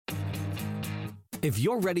If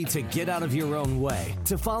you're ready to get out of your own way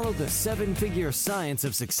to follow the seven-figure science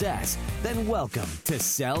of success, then welcome to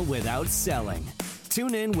Sell Without Selling.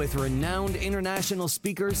 Tune in with renowned international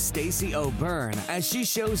speaker Stacey O'Byrne as she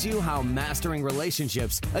shows you how mastering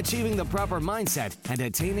relationships, achieving the proper mindset, and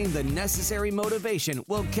attaining the necessary motivation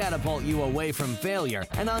will catapult you away from failure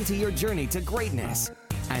and onto your journey to greatness.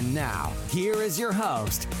 And now, here is your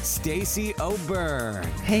host, Stacey O'Byrne.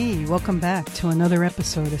 Hey, welcome back to another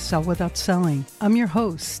episode of Sell Without Selling. I'm your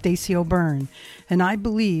host, Stacey O'Byrne, and I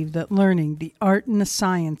believe that learning the art and the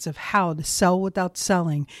science of how to sell without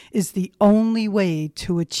selling is the only way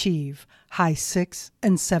to achieve high 6-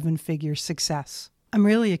 and 7-figure success. I'm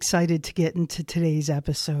really excited to get into today's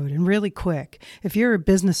episode, and really quick, if you're a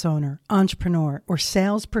business owner, entrepreneur, or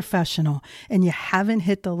sales professional and you haven't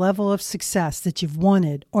hit the level of success that you've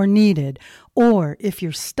wanted or needed, or if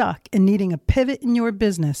you're stuck and needing a pivot in your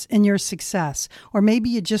business and your success, or maybe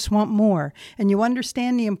you just want more and you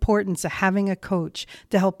understand the importance of having a coach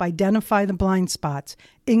to help identify the blind spots,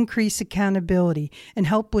 increase accountability, and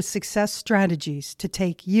help with success strategies to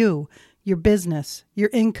take you, your business, your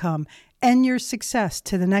income, and your success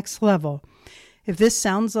to the next level. If this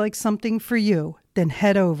sounds like something for you, then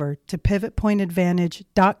head over to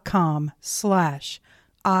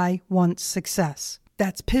pivotpointadvantage.com/I-want-success.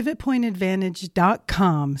 That's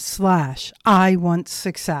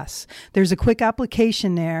pivotpointadvantage.com/I-want-success. There's a quick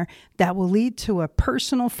application there that will lead to a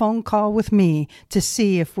personal phone call with me to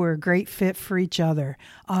see if we're a great fit for each other.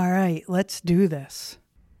 All right, let's do this.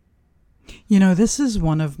 You know, this is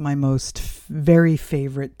one of my most very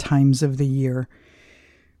favorite times of the year.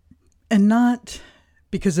 And not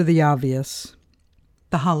because of the obvious,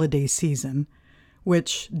 the holiday season,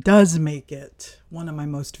 which does make it one of my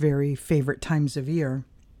most very favorite times of year.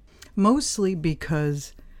 Mostly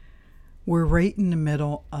because we're right in the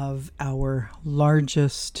middle of our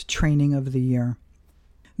largest training of the year.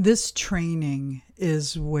 This training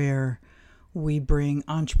is where we bring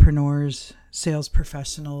entrepreneurs, sales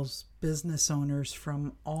professionals, business owners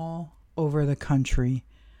from all over the country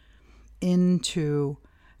into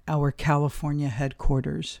our California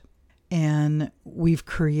headquarters. And we've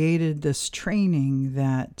created this training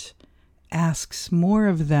that asks more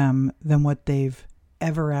of them than what they've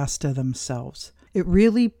ever asked of themselves. It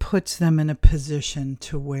really puts them in a position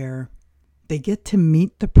to where they get to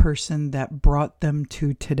meet the person that brought them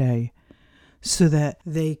to today, so that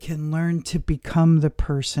they can learn to become the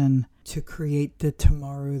person to create the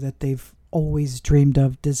tomorrow that they've always dreamed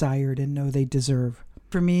of, desired, and know they deserve.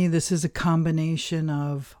 For me, this is a combination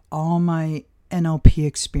of all my NLP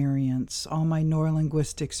experience, all my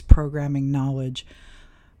neurolinguistics programming knowledge,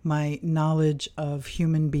 my knowledge of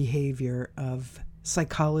human behavior, of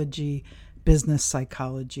psychology, business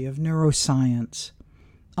psychology, of neuroscience,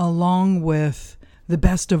 along with the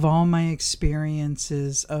best of all my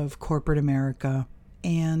experiences of corporate America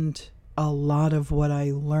and a lot of what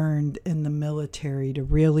I learned in the military to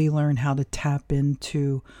really learn how to tap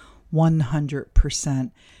into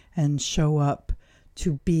 100% and show up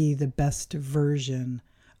to be the best version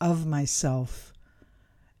of myself,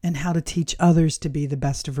 and how to teach others to be the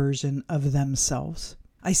best version of themselves.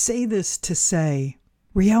 I say this to say,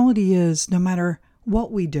 reality is no matter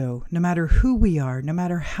what we do, no matter who we are, no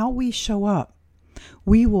matter how we show up,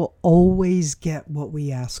 we will always get what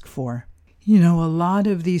we ask for. You know, a lot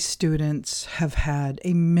of these students have had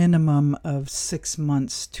a minimum of 6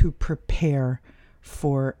 months to prepare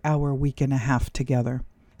for our week and a half together.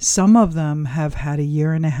 Some of them have had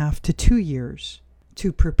 1.5 to 2 years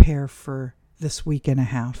to prepare for this week and a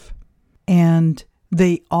half. And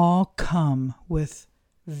they all come with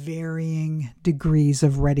varying degrees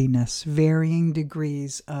of readiness, varying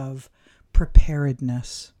degrees of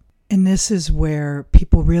preparedness. And this is where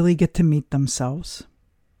people really get to meet themselves.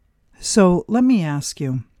 So let me ask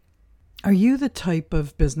you, are you the type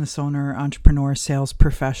of business owner, entrepreneur, sales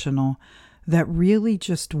professional that really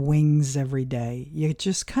just wings every day? You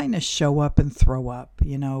just kind of show up and throw up,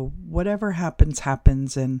 you know, whatever happens,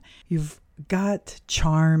 happens, and you've got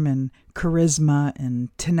charm and charisma and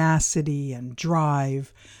tenacity and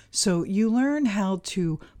drive. So you learn how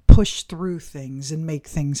to push through things and make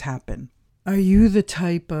things happen. Are you the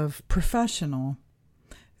type of professional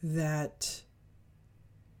that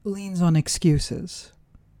leans on excuses?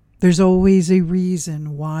 There's always a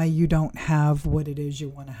reason why you don't have what it is you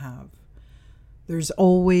want to have. There's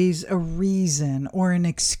always a reason or an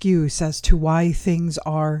excuse as to why things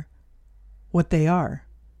are what they are.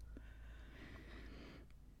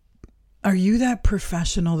 Are you that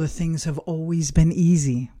professional that things have always been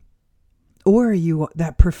easy? Or are you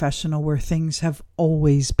that professional where things have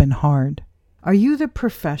always been hard? Are you the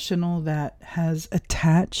professional that has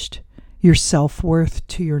attached your self-worth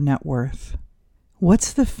to your net worth?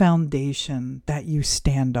 What's the foundation that you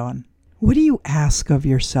stand on? What do you ask of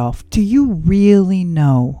yourself? Do you really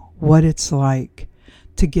know what it's like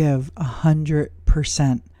to give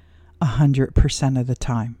 100%, 100% of the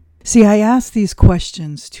time? See, I ask these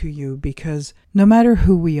questions to you because no matter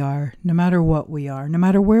who we are, no matter what we are, no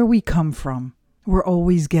matter where we come from, we're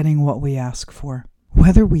always getting what we ask for,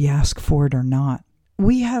 whether we ask for it or not.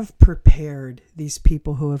 We have prepared these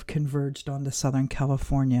people who have converged onto Southern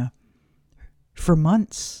California for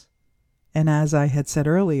months. And as I had said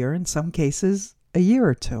earlier, in some cases, a year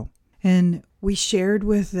or two. And we shared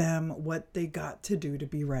with them what they got to do to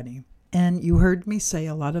be ready. And you heard me say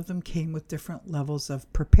a lot of them came with different levels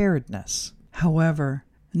of preparedness. However,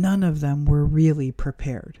 none of them were really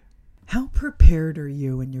prepared. How prepared are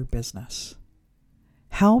you in your business?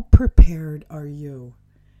 How prepared are you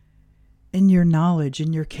in your knowledge,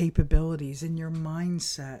 in your capabilities, in your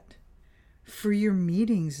mindset for your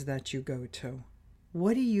meetings that you go to?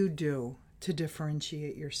 What do you do to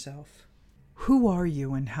differentiate yourself? Who are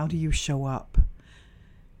you and how do you show up?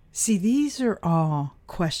 See, these are all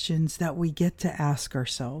questions that we get to ask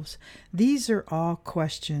ourselves. These are all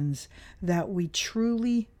questions that we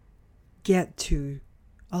truly get to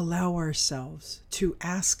allow ourselves to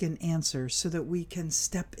ask and answer so that we can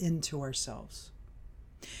step into ourselves.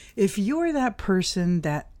 If you're that person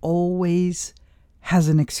that always has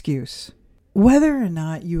an excuse, whether or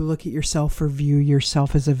not you look at yourself or view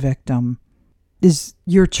yourself as a victim is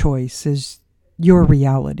your choice, is your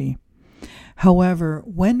reality. However,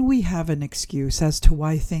 when we have an excuse as to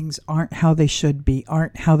why things aren't how they should be,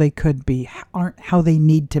 aren't how they could be, aren't how they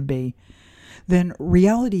need to be, then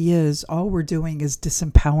reality is all we're doing is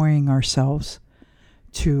disempowering ourselves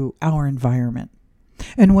to our environment.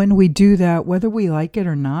 And when we do that, whether we like it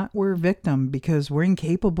or not, we're a victim because we're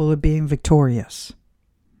incapable of being victorious.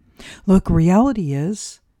 Look, reality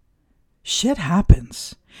is shit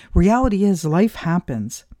happens. Reality is life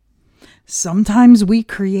happens. Sometimes we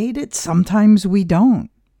create it, sometimes we don't.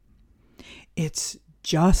 It's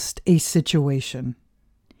just a situation.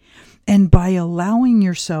 And by allowing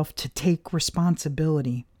yourself to take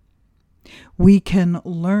responsibility, we can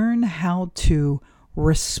learn how to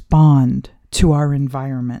respond to our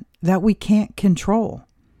environment that we can't control.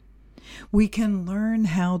 We can learn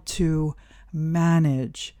how to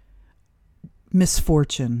manage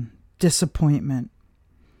misfortune, disappointment.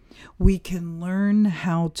 We can learn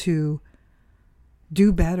how to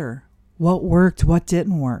do better, what worked, what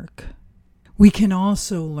didn't work. We can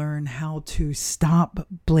also learn how to stop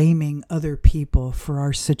blaming other people for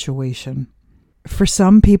our situation. For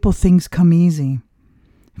some people, things come easy.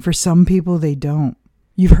 For some people, they don't.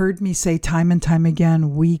 You've heard me say time and time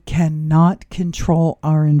again, we cannot control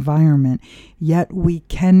our environment, yet we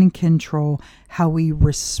can control how we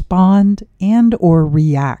respond and or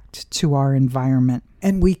react to our environment.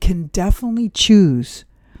 And we can definitely choose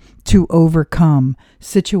to overcome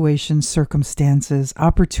situations, circumstances,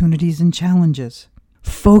 opportunities, and challenges.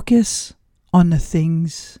 Focus on the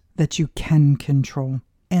things that you can control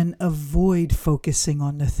and avoid focusing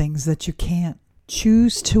on the things that you can't.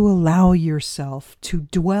 Choose to allow yourself to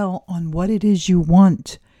dwell on what it is you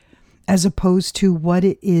want as opposed to what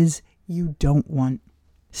it is you don't want.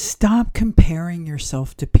 Stop comparing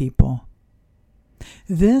yourself to people.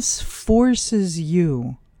 This forces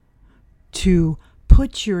you to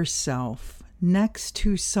put yourself next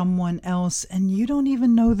to someone else and you don't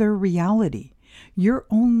even know their reality. You're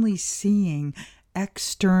only seeing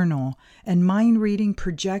external and mind reading,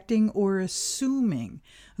 projecting, or assuming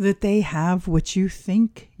that they have what you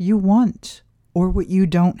think you want or what you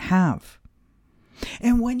don't have.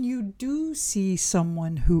 And when you do see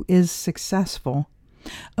someone who is successful,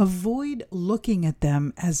 avoid looking at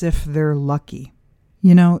them as if they're lucky.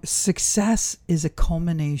 You know, success is a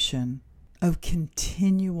culmination of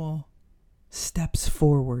continual steps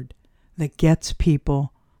forward that gets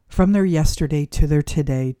people from their yesterday to their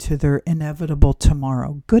today to their inevitable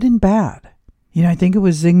tomorrow, good and bad. You know, I think it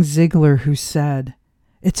was Zig Ziglar who said,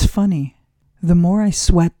 "It's funny, the more I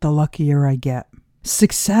sweat, the luckier I get."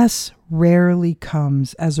 Success rarely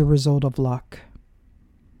comes as a result of luck.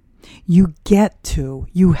 You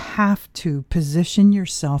have to position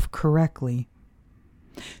yourself correctly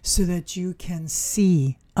so that you can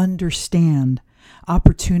see, understand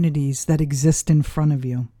opportunities that exist in front of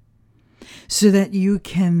you, so that you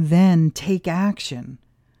can then take action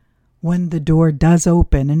when the door does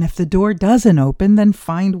open. And if the door doesn't open, then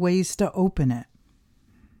find ways to open it.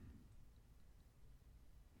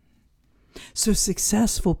 So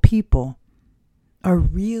successful people are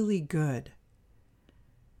really good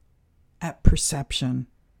at perception.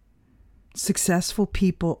 Successful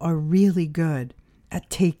people are really good at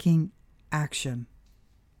taking action.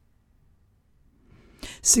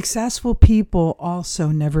 Successful people also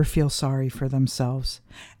never feel sorry for themselves.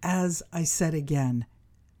 As I said again,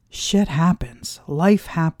 shit happens. Life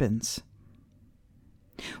happens.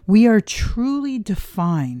 We are truly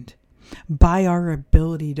defined by our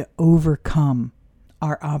ability to overcome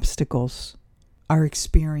our obstacles, our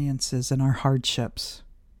experiences, and our hardships.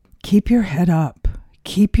 Keep your head up.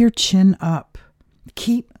 Keep your chin up.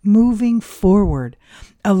 Keep moving forward.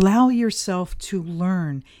 Allow yourself to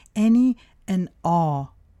learn any and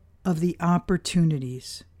all of the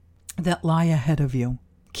opportunities that lie ahead of you.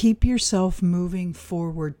 Keep yourself moving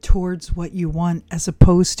forward towards what you want as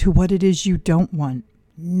opposed to what it is you don't want.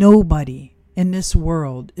 Nobody in this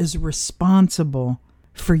world is responsible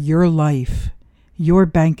for your life, your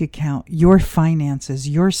bank account, your finances,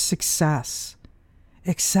 your success,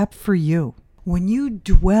 except for you. When you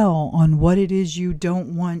dwell on what it is you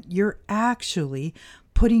don't want, you're actually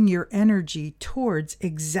putting your energy towards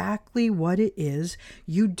exactly what it is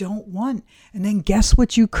you don't want. And then guess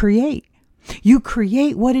what you create? You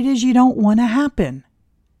create what it is you don't want to happen.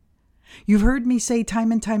 You've heard me say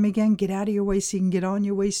time and time again, get out of your way so you can get on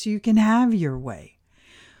your way so you can have your way.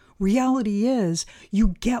 Reality is you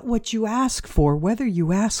get what you ask for, whether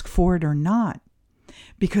you ask for it or not,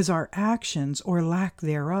 because our actions or lack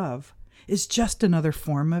thereof is just another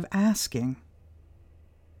form of asking.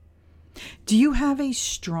 Do you have a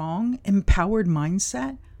strong, empowered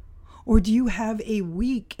mindset, or do you have a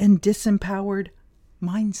weak and disempowered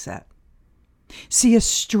mindset? See, a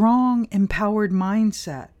strong, empowered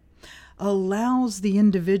mindset allows the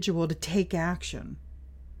individual to take action,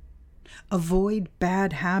 avoid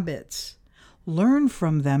bad habits, learn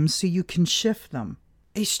from them so you can shift them.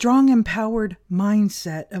 A strong, empowered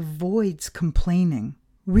mindset avoids complaining,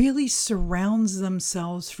 really surrounds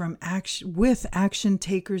themselves with action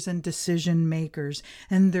takers and decision makers,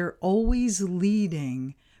 and they're always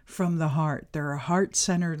leading from the heart. They're a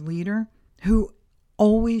heart-centered leader who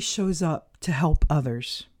always shows up to help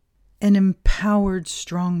others. An empowered,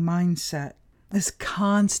 strong mindset is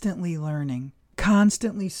constantly learning,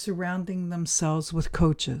 constantly surrounding themselves with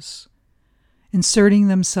coaches, inserting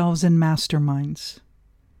themselves in masterminds,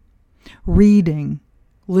 reading,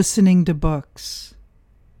 listening to books,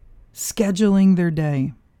 scheduling their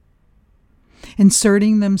day,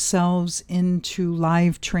 inserting themselves into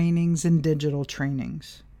live trainings and digital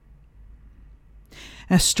trainings.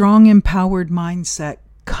 A strong, empowered mindset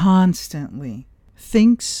constantly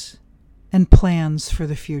thinks and plans for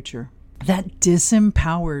the future. That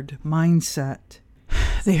disempowered mindset,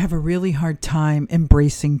 they have a really hard time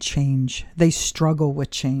embracing change. They struggle with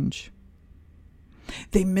change.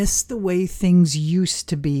 They miss the way things used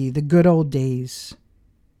to be, the good old days.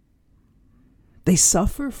 They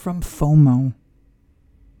suffer from FOMO.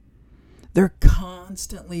 They're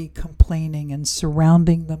constantly complaining and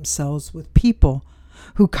surrounding themselves with people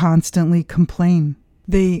who constantly complain.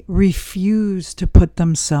 They refuse to put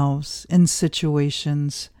themselves in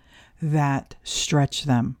situations that stretch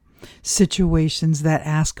them, situations that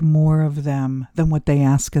ask more of them than what they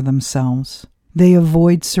ask of themselves. They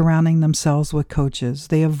avoid surrounding themselves with coaches.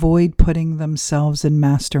 They avoid putting themselves in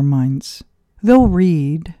masterminds. They'll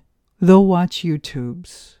read. They'll watch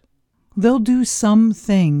YouTubes. They'll do some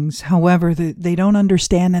things, however, they don't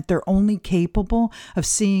understand that they're only capable of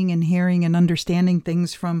seeing and hearing and understanding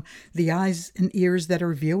things from the eyes and ears that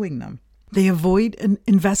are viewing them. They avoid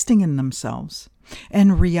investing in themselves.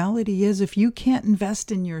 And reality is, if you can't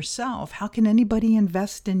invest in yourself, how can anybody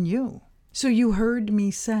invest in you? So you heard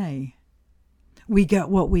me say, we get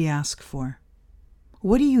what we ask for.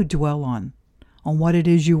 What do you dwell on? On what it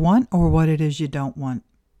is you want or what it is you don't want?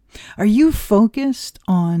 Are you focused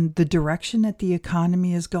on the direction that the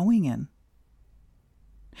economy is going in?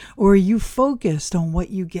 Or are you focused on what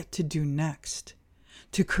you get to do next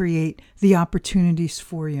to create the opportunities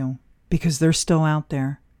for you? Because they're still out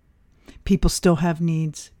there. People still have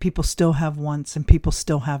needs, people still have wants, and people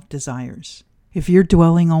still have desires. If you're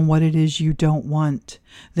dwelling on what it is you don't want,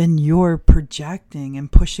 then you're projecting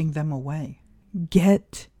and pushing them away.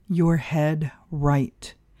 Get your head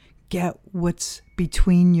right. Get what's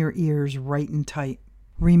between your ears right and tight.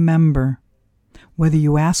 Remember, whether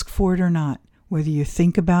you ask for it or not, whether you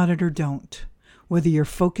think about it or don't, whether you're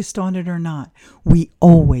focused on it or not, we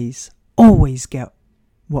always get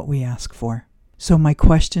what we ask for. So my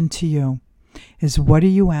question to you is, what are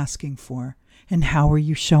you asking for and how are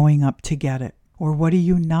you showing up to get it? Or what are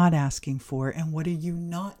you not asking for and what are you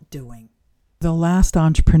not doing? The last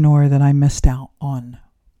entrepreneur that I missed out on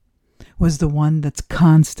was the one that's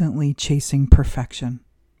constantly chasing perfection.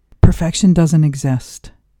 Perfection doesn't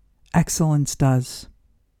exist. excellence does.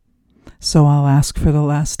 So I'll ask for the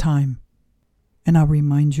last time, and I'll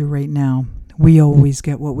remind you right now, we always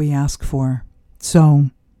get what we ask for. So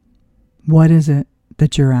what is it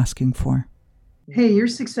that you're asking for? Hey, your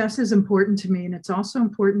success is important to me, and it's also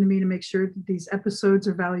important to me to make sure that these episodes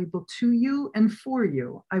are valuable to you and for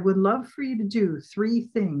you. I would love for you to do 3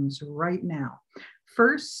 things right now.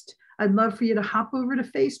 First, I'd love for you to hop over to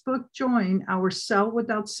Facebook, join our Sell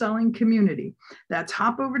Without Selling community. That's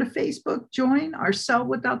hop over to Facebook, join our Sell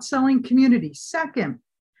Without Selling community. Second,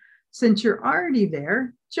 since you're already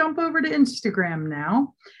there, jump over to Instagram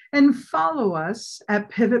now and follow us at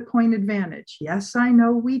Pivot Point Advantage. Yes, I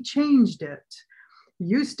know we changed it.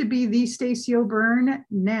 Used to be the Stacey O'Byrne.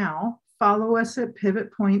 Now follow us at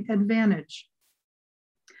Pivot Point Advantage.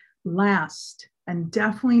 Last and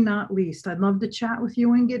definitely not least, I'd love to chat with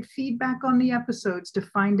you and get feedback on the episodes to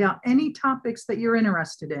find out any topics that you're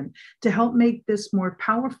interested in to help make this more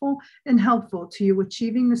powerful and helpful to you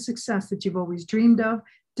achieving the success that you've always dreamed of,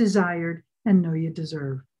 desired, and know you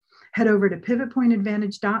deserve. Head over to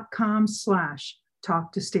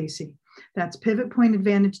pivotpointadvantage.com/talk to Stacey. That's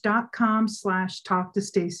pivotpointadvantage.com/talk to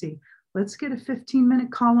Stacey. Let's get a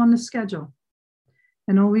 15-minute call on the schedule.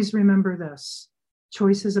 And always remember this: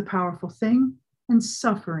 choice is a powerful thing, and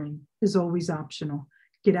suffering is always optional.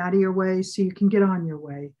 Get out of your way so you can get on your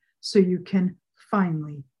way, so you can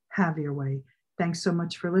finally have your way. Thanks so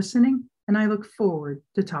much for listening, and I look forward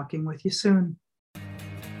to talking with you soon.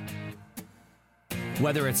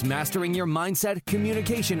 Whether it's mastering your mindset,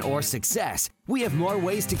 communication, or success, we have more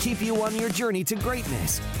ways to keep you on your journey to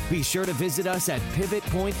greatness. Be sure to visit us at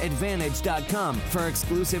pivotpointadvantage.com for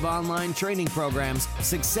exclusive online training programs,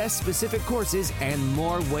 success-specific courses, and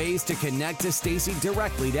more ways to connect to Stacey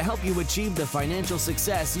directly to help you achieve the financial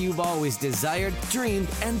success you've always desired, dreamed,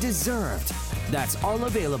 and deserved. That's all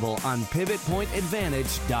available on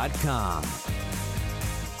pivotpointadvantage.com.